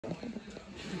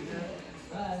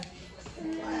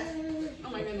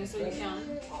Oh my goodness, what are you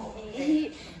counting?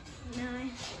 8,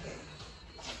 9,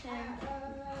 10.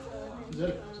 Is that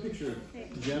a picture of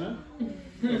Jenna?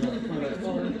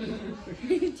 15,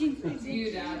 It's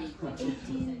you, Daddy. 18,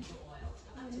 19,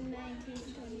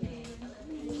 20,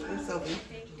 Where's Sophie?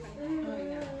 Oh,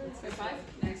 yeah. It's 5?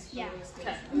 Next. Yeah.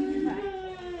 Okay.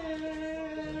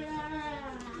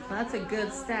 That's a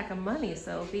good stack of money,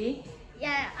 Sophie.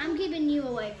 Yeah, I'm keeping you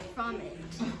away from it.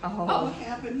 Oh. What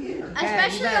happened here?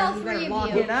 Especially all you 3 better of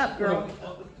lock you. it up, girl.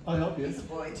 I'll help you.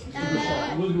 Boy.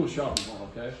 We'll go shopping tomorrow,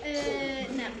 okay?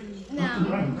 No.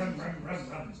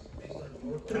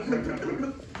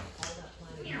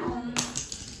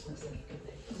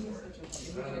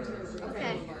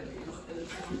 Okay.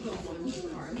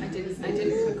 I didn't put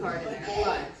a card in there,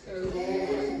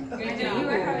 but I know you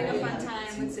were having a fun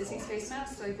time with Sissy's face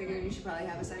mask, so I figured you should probably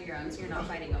have a set of your own so you're not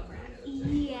fighting over it.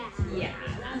 Yeah. Yeah.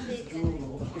 That'd be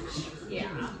good. Yeah.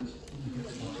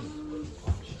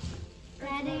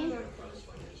 Ready?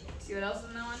 See what else is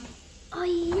in that one? Oh,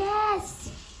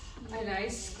 yes! A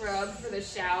nice scrub for the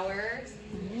shower.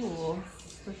 Ooh.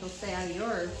 What she'll say out of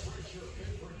yours.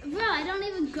 Bro, I don't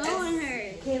even go on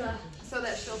her. Kayla. So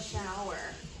that she'll shower.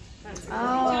 That's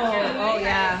Oh,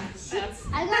 yeah. That's,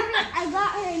 I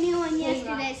got her a new one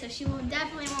yesterday, so she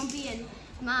definitely won't be in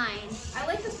mine. I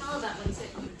like the smell of that one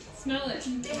too. Smell it.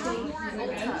 They have more at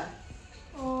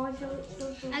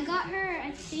Ulta. I got her,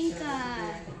 I think,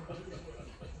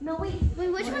 No, wait. wait,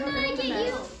 which one did I get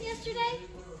you yesterday?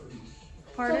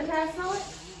 Pardon? Can I smell it?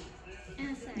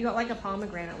 You got like a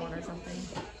pomegranate one or something.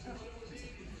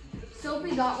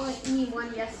 Sophie got me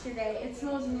one yesterday. It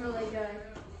smells really good.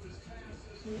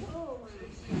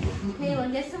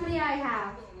 Kayla, guess how many I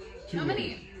have? How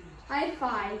many? I have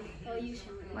 5. Oh, you should.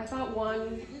 I thought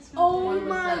one. Oh One was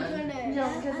my done. goodness. No,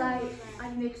 because I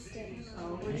mixed it.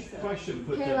 Probably shouldn't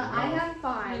put Kayla, that I down. have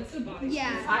 5. That's the body.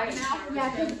 Yeah. 5 now? Yeah,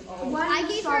 because one I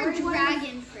gave her strawberry one was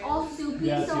dragon fruit. all soupy,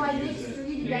 Yeah, so I mixed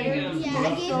 3 together. There you go. Yeah, I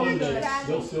gave her dragon.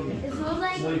 They'll still be. It smells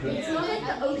like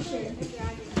the ocean.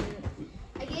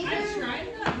 I gave I her. tried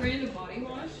that brand of body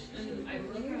wash and I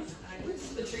broke out.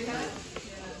 The tree hat?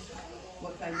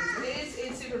 What kind is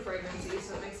it? It's super fragrancy,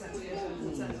 so it makes sense.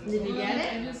 Did you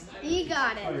get it? You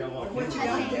got Oh, it. yeah, well, What you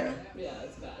got there? Yeah,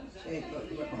 it's bad. Hey,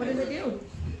 look. What does it do?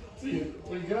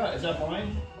 what do you got? Is that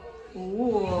mine?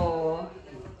 Ooh.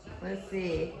 Let's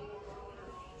see.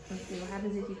 Let's see. What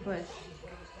happens if you push?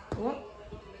 Whoop.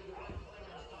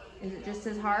 Is it just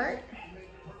his heart?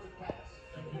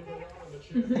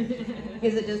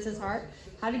 Is it just his heart?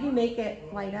 How did you make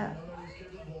it light up?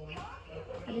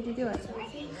 How did you do it?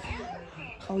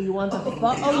 Oh, you want the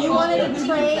oh, you wanted to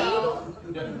trade?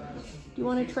 Do you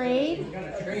want to trade?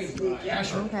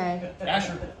 Asher. Okay.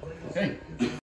 Asher. Okay.